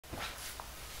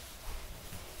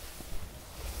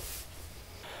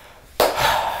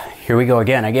Here we go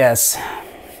again, I guess.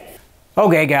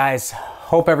 Okay guys,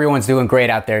 hope everyone's doing great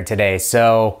out there today.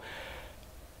 So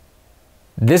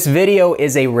this video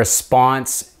is a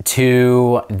response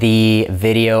to the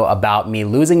video about me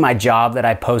losing my job that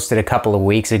I posted a couple of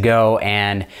weeks ago,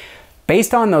 and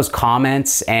based on those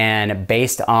comments and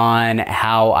based on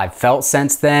how I've felt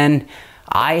since then,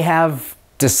 I have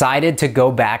decided to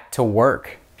go back to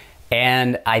work.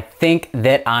 And I think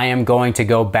that I am going to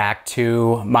go back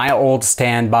to my old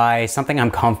standby, something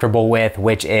I'm comfortable with,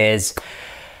 which is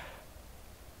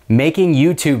making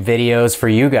YouTube videos for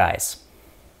you guys.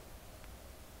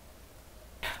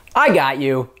 I got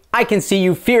you. I can see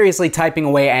you furiously typing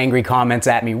away angry comments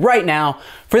at me right now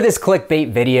for this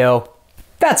clickbait video.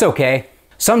 That's okay.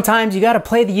 Sometimes you gotta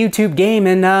play the YouTube game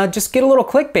and just get a little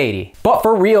clickbaity. But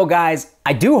for real guys,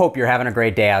 I do hope you're having a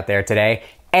great day out there today.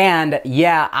 And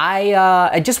yeah,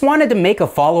 I just wanted to make a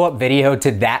follow-up video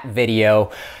to that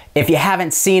video. If you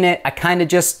haven't seen it, I kind of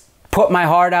just put my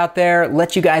heart out there,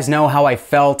 let you guys know how I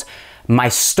felt, my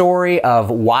story of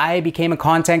why I became a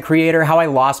content creator, how I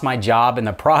lost my job in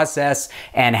the process,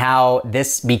 and how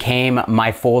this became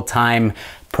my full-time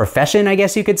profession, I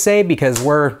guess you could say, because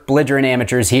we're belligerent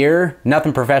amateurs here,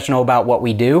 nothing professional about what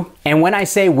we do. And when I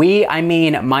say we, I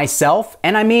mean myself,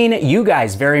 and I mean you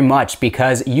guys very much,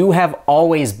 because you have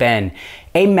always been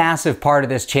a massive part of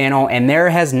this channel, and there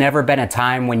has never been a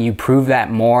time when you prove that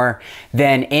more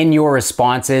than in your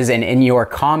responses and in your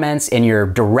comments, in your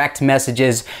direct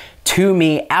messages to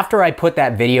me after I put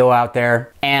that video out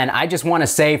there. And I just want to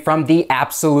say from the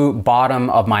absolute bottom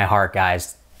of my heart,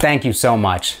 guys, thank you so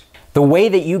much. The way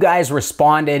that you guys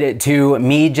responded to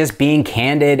me just being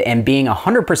candid and being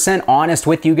 100% honest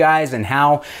with you guys, and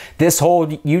how this whole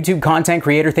YouTube content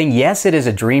creator thing, yes, it is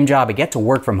a dream job. I get to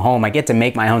work from home. I get to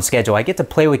make my own schedule. I get to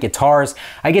play with guitars.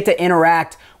 I get to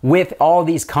interact with all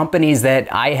these companies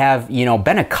that I have,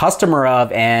 been a customer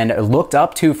of and looked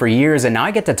up to for years, and now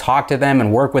I get to talk to them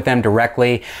and work with them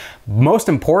directly. Most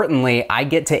importantly, I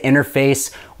get to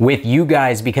interface with you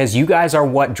guys, because you guys are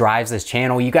what drives this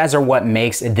channel. You guys are what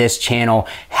makes this channel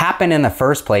happen in the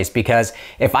first place, because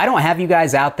if I don't have you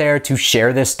guys out there to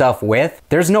share this stuff with,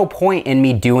 there's no point in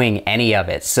me doing any of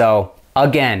it. So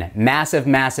again, massive,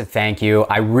 massive thank you.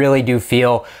 I really do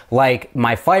feel like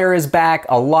my fire is back.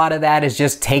 A lot of that is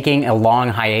just taking a long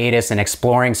hiatus and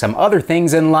exploring some other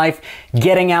things in life,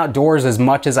 getting outdoors as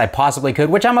much as I possibly could,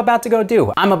 which I'm about to go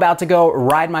do. I'm about to go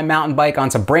ride my mountain bike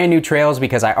on some brand new trails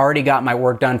because I already got my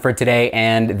work done for today,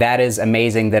 and that is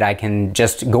amazing that I can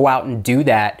just go out and do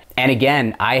that. And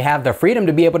again, I have the freedom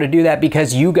to be able to do that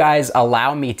because you guys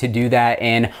allow me to do that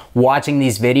in watching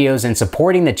these videos and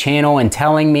supporting the channel and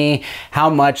telling me how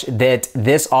much that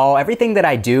everything that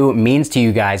I do means to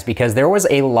you guys, because there was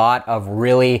a lot of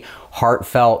really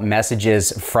heartfelt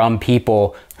messages from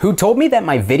people who told me that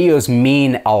my videos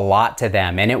mean a lot to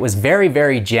them, and it was very,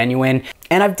 very genuine.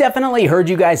 And I've definitely heard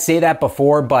you guys say that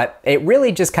before, but it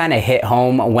really just kind of hit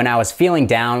home when I was feeling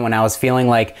down, when I was feeling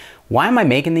like, why am I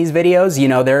making these videos?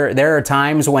 There are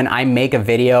times when I make a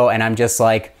video and I'm just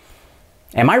like,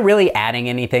 am I really adding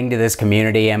anything to this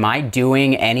community? Am I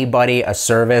doing anybody a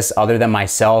service other than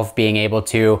myself being able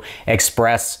to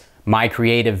express my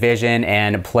creative vision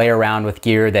and play around with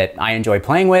gear that I enjoy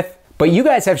playing with? But you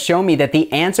guys have shown me that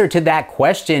the answer to that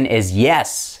question is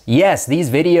yes. Yes, these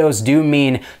videos do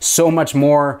mean so much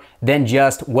more than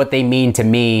just what they mean to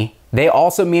me. They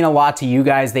also mean a lot to you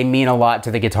guys. They mean a lot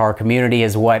to the guitar community,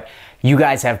 is what you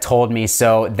guys have told me.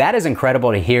 So that is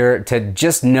incredible to hear, to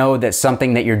just know that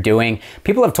something that you're doing.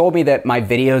 People have told me that my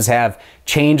videos have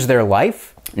changed their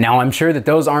life. Now, I'm sure that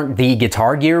those aren't the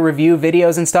guitar gear review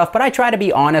videos and stuff, but I try to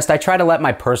be honest. I try to let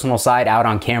my personal side out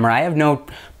on camera. I have no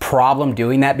problem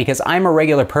doing that because I'm a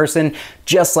regular person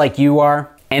just like you are.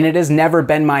 And it has never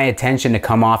been my intention to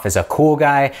come off as a cool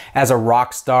guy, as a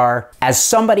rock star, as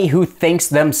somebody who thinks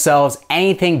themselves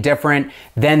anything different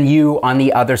than you on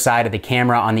the other side of the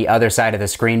camera, on the other side of the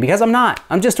screen, because I'm not.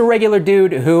 I'm just a regular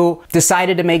dude who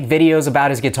decided to make videos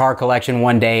about his guitar collection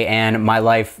one day, and my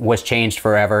life was changed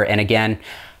forever. And again,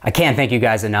 I can't thank you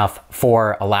guys enough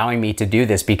for allowing me to do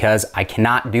this, because I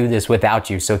cannot do this without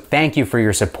you. So thank you for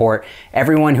your support.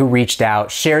 Everyone who reached out,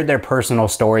 shared their personal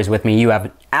stories with me, you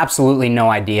have absolutely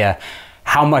no idea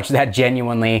how much that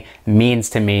genuinely means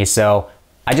to me. So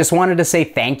I just wanted to say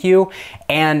thank you.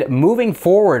 And moving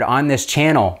forward on this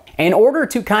channel, in order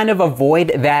to kind of avoid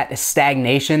that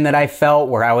stagnation that I felt,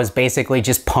 where I was basically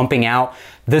just pumping out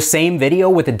the same video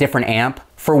with a different amp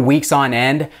for weeks on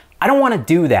end, I don't want to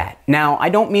do that. Now, I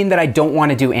don't mean that I don't want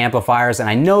to do amplifiers, and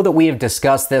I know that we have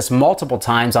discussed this multiple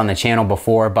times on the channel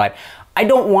before, but I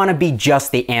don't want to be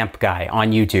just the amp guy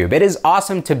on YouTube. It is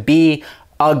awesome to be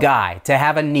a guy to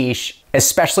have a niche,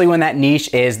 especially when that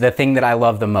niche is the thing that I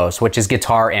love the most, which is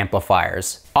guitar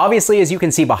amplifiers. Obviously, as you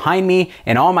can see behind me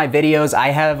in all my videos, I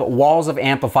have walls of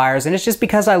amplifiers, and it's just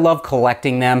because I love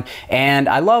collecting them and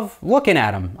I love looking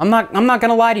at them. I'm not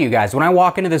gonna lie to you guys. When I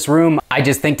walk into this room, I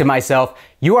just think to myself,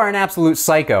 you are an absolute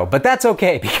psycho, but that's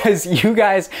okay because you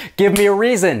guys give me a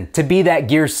reason to be that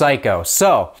gear psycho.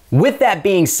 So with that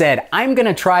being said, I'm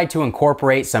gonna try to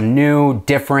incorporate some new,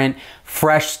 different,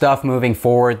 fresh stuff moving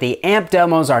forward. The amp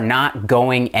demos are not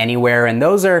going anywhere, and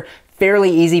those are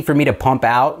fairly easy for me to pump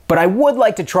out, but I would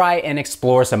like to try and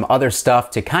explore some other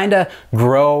stuff to kind of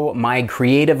grow my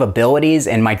creative abilities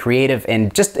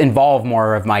and just involve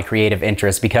more of my creative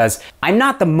interests, because I'm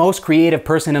not the most creative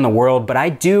person in the world, but I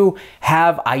do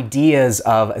have ideas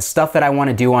of stuff that I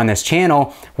want to do on this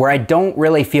channel where I don't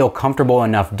really feel comfortable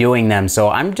enough doing them. So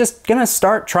I'm just gonna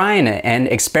start trying it and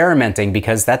experimenting,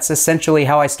 because that's essentially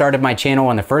how I started my channel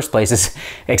in the first place, is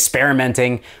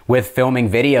experimenting with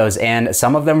filming videos, and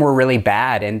some of them were really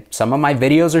bad and some of my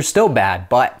videos are still bad,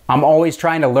 but I'm always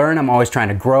trying to learn, I'm always trying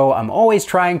to grow, I'm always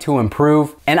trying to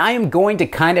improve, and I am going to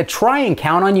kind of try and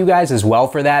count on you guys as well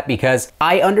for that, because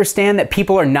I understand that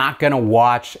people are not gonna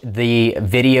watch the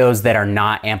videos that are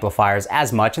not amplifiers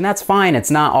as much, and that's fine.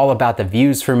 It's not all about the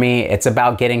views for me, it's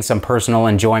about getting some personal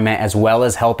enjoyment as well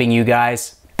as helping you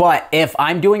guys. But if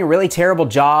I'm doing a really terrible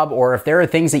job, or if there are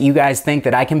things that you guys think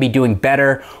that I can be doing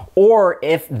better, or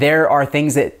if there are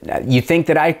things that you think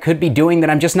that I could be doing that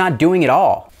I'm just not doing at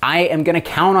all, I am gonna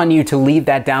count on you to leave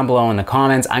that down below in the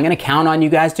comments. I'm gonna count on you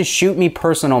guys to shoot me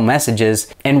personal messages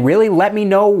and really let me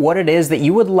know what it is that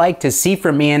you would like to see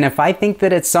from me. And if I think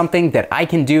that it's something that I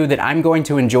can do, that I'm going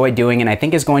to enjoy doing, and I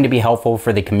think is going to be helpful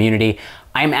for the community,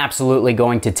 I'm absolutely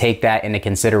going to take that into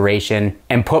consideration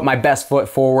and put my best foot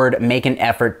forward, make an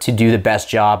effort to do the best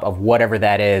job of whatever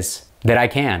that is that I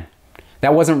can.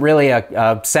 That wasn't really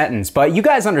a sentence, but you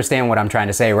guys understand what I'm trying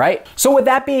to say, right? So with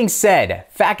that being said,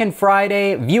 Fackin'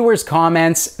 Friday, viewers'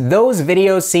 comments, those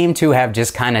videos seem to have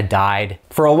just kind of died.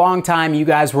 For a long time, you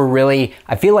guys were really,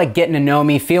 I feel like, getting to know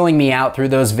me, feeling me out through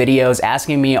those videos,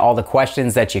 asking me all the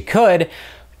questions that you could,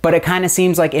 but it kind of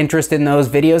seems like interest in those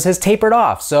videos has tapered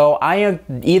off. So I am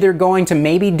either going to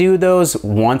maybe do those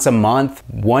once a month,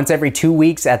 once every 2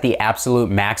 weeks at the absolute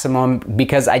maximum,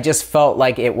 because I just felt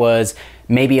like it was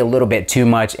maybe a little bit too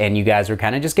much and you guys were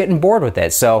kind of just getting bored with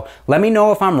it. So let me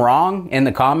know if I'm wrong in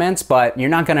the comments, but you're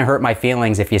not gonna hurt my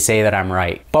feelings if you say that I'm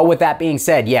right. But with that being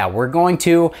said, yeah, we're going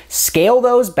to scale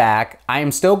those back. I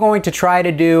am still going to try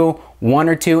to do 1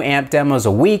 or 2 amp demos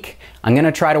a week. I'm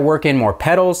gonna try to work in more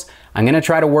pedals. I'm gonna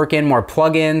try to work in more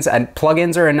plugins, and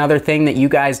plugins are another thing that you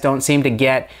guys don't seem to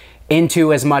get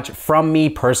into as much from me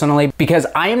personally, because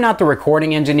I am not the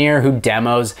recording engineer who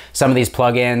demos some of these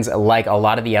plugins like a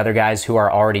lot of the other guys who are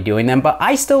already doing them, but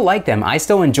I still like them. I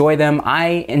still enjoy them.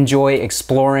 I enjoy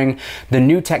exploring the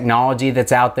new technology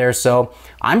that's out there, so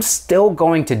I'm still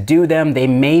going to do them. They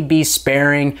may be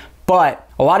sparing, but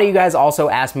a lot of you guys also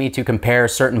asked me to compare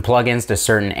certain plugins to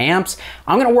certain amps.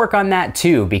 I'm gonna work on that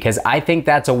too, because I think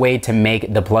that's a way to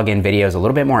make the plugin videos a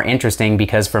little bit more interesting,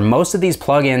 because for most of these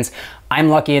plugins, I'm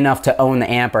lucky enough to own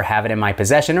the amp or have it in my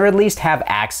possession, or at least have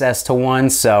access to one.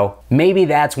 So maybe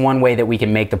that's one way that we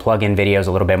can make the plugin videos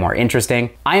a little bit more interesting.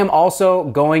 I am also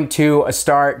going to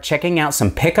start checking out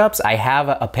some pickups. I have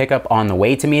a pickup on the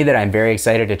way to me that I'm very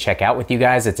excited to check out with you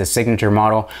guys. It's a signature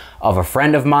model of a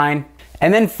friend of mine.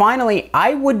 And then finally,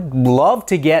 I would love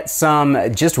to get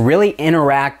some just really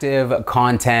interactive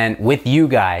content with you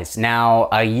guys. Now,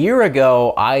 a year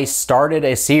ago, I started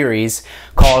a series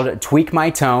called Tweak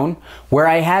My Tone, where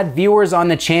I had viewers on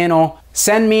the channel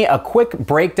send me a quick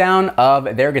breakdown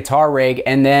of their guitar rig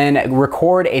and then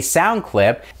record a sound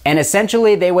clip. And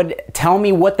essentially they would tell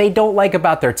me what they don't like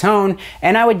about their tone,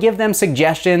 and I would give them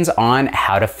suggestions on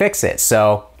how to fix it.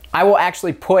 So I will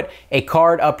actually put a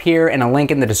card up here and a link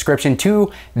in the description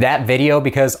to that video,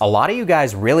 because a lot of you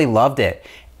guys really loved it.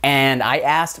 And I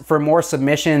asked for more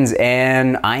submissions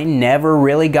and I never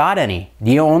really got any.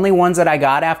 The only ones that I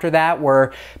got after that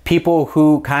were people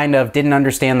who kind of didn't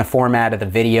understand the format of the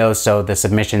video, so the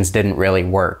submissions didn't really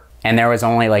work. And there was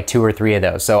only like 2 or 3 of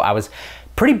those. So I was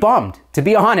pretty bummed, to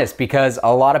be honest, because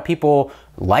a lot of people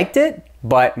liked it,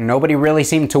 but nobody really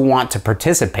seemed to want to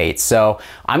participate. So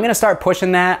I'm gonna start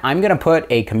pushing that. I'm gonna put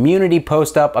a community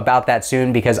post up about that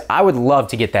soon, because I would love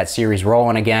to get that series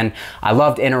rolling again. I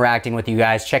loved interacting with you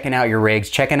guys, checking out your rigs,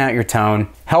 checking out your tone,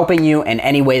 helping you in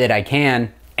any way that I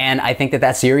can. And I think that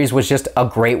that series was just a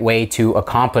great way to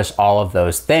accomplish all of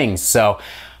those things. So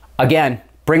again,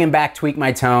 bringing back Tweak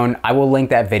My Tone. I will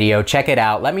link that video, check it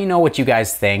out. Let me know what you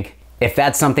guys think. if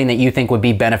that's something that you think would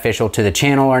be beneficial to the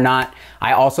channel or not.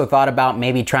 I also thought about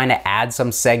maybe trying to add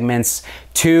some segments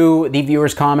to the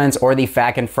viewers' comments or the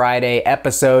Fackin' Friday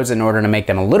episodes in order to make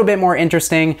them a little bit more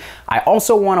interesting. I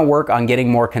also want to work on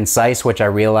getting more concise, which I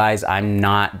realize I'm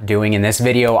not doing in this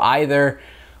video either.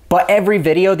 But every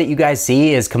video that you guys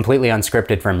see is completely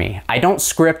unscripted for me. I don't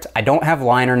script, I don't have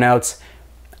liner notes.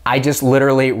 I just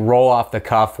literally roll off the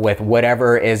cuff with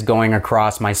whatever is going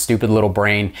across my stupid little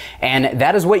brain, and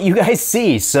that is what you guys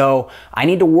see. So I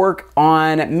need to work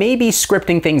on maybe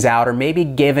scripting things out, or maybe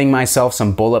giving myself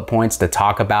some bullet points to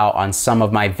talk about on some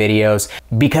of my videos,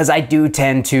 because I do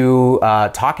tend to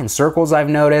talk in circles, I've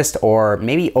noticed, or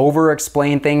maybe over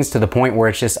explain things to the point where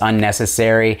it's just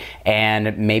unnecessary,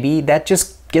 and maybe that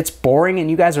just gets boring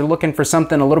and you guys are looking for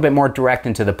something a little bit more direct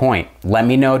and to the point. Let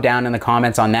me know down in the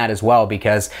comments on that as well,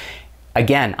 because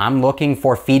again, I'm looking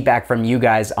for feedback from you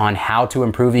guys on how to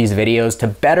improve these videos to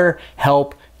better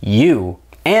help you.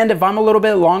 And if I'm a little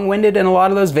bit long-winded in a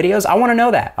lot of those videos, I wanna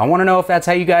know that. I wanna know if that's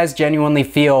how you guys genuinely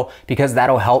feel, because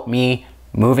that'll help me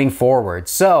moving forward.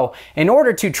 So in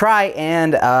order to try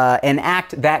and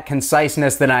enact that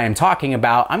conciseness that I am talking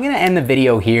about, I'm gonna end the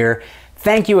video here.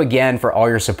 Thank you again for all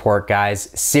your support, guys.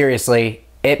 Seriously,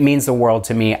 it means the world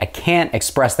to me. I can't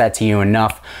express that to you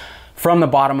enough from the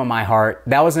bottom of my heart.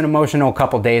 That was an emotional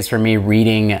couple days for me,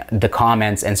 reading the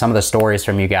comments and some of the stories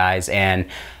from you guys. And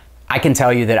I can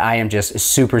tell you that I am just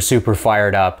super, super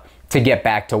fired up to get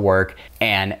back to work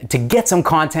and to get some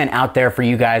content out there for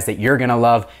you guys that you're gonna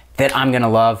love, that I'm gonna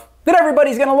love, that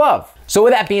everybody's gonna love. So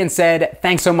with that being said,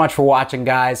 thanks so much for watching,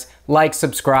 guys. Like,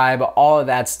 subscribe, all of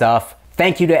that stuff.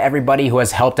 Thank you to everybody who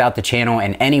has helped out the channel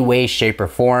in any way, shape, or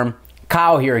form.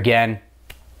 Kyle here again.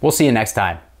 We'll see you next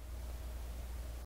time.